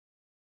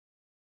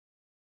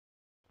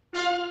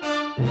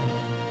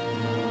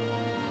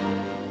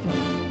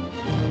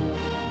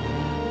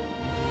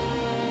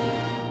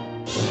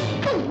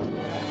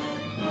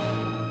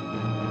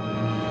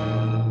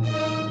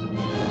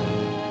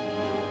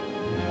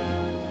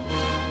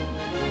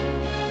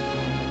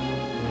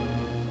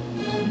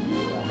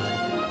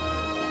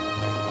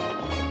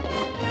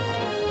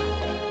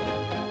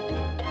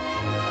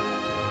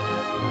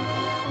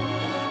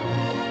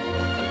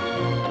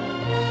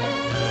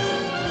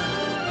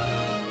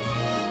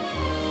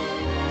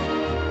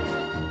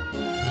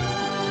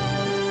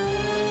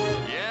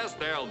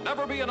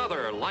be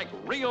another like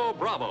Rio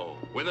Bravo,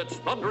 with its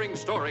thundering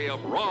story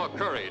of raw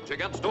courage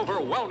against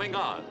overwhelming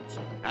odds,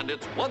 and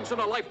its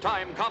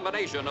once-in-a-lifetime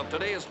combination of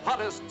today's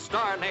hottest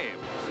star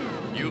names.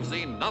 You've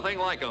seen nothing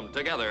like them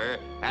together,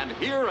 and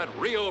here at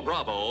Rio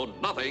Bravo,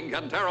 nothing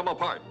can tear them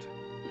apart.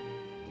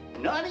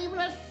 Not even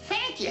a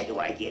thank you do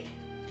I get.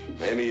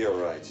 Maybe you're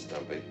right,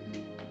 Stumpy.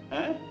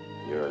 Huh?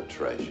 You're a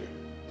treasure.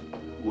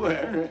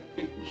 Well,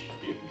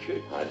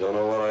 I don't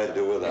know what I'd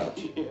do without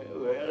you. yeah,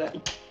 well,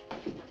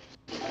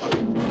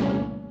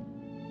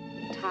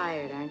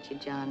 Tired, aren't you,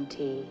 John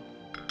T?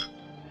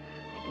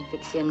 I can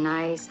fix you a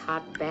nice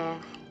hot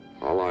bath.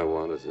 All I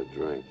want is a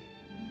drink.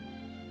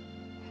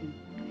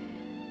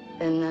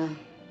 Then,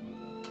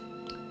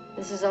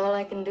 this is all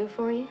I can do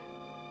for you?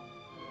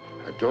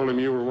 I told him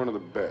you were one of the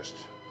best.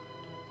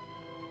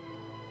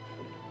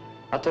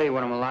 I'll tell you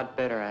what I'm a lot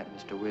better at,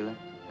 Mr. Wheeler.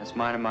 That's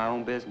minding my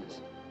own business.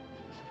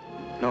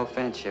 No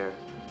offense, Sheriff.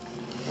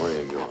 Where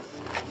are you going?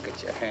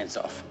 get your hands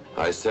off.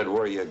 I said,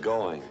 where are you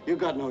going? You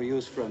got no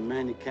use for a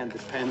man you can't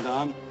depend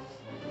on.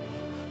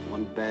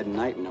 One bad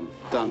night and I'm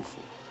done for.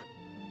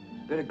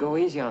 Better go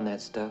easy on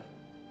that stuff.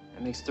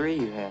 That makes 3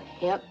 you had.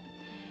 Yep.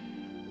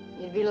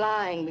 You'd be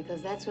lying,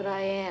 because that's what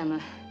I am,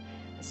 a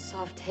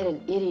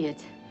soft-headed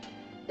idiot.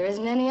 There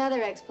isn't any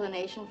other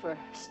explanation for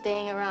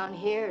staying around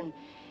here and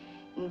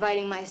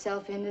inviting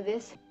myself into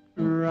this.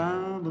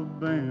 Round the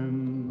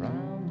bend,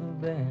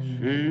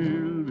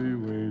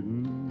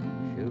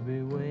 she'll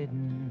be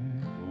waiting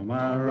for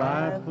my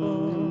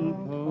rifle,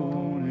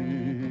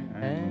 pony,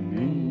 and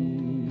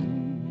me.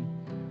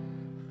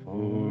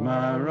 For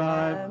my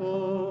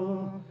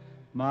rifle,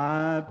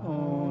 my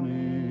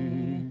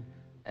pony,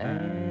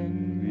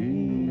 and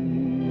me.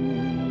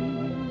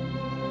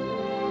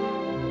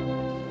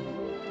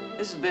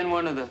 This has been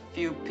one of the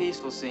few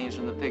peaceful scenes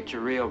from the picture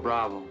Rio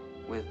Bravo,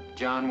 with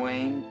John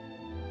Wayne,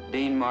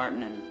 Dean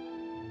Martin, and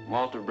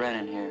Walter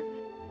Brennan here.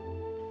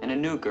 And a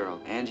new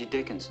girl, Angie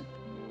Dickinson.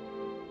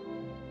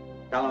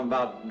 Tell him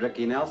about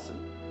Ricky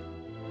Nelson.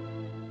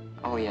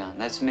 Oh, yeah,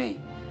 that's me.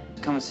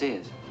 Come and see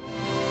us.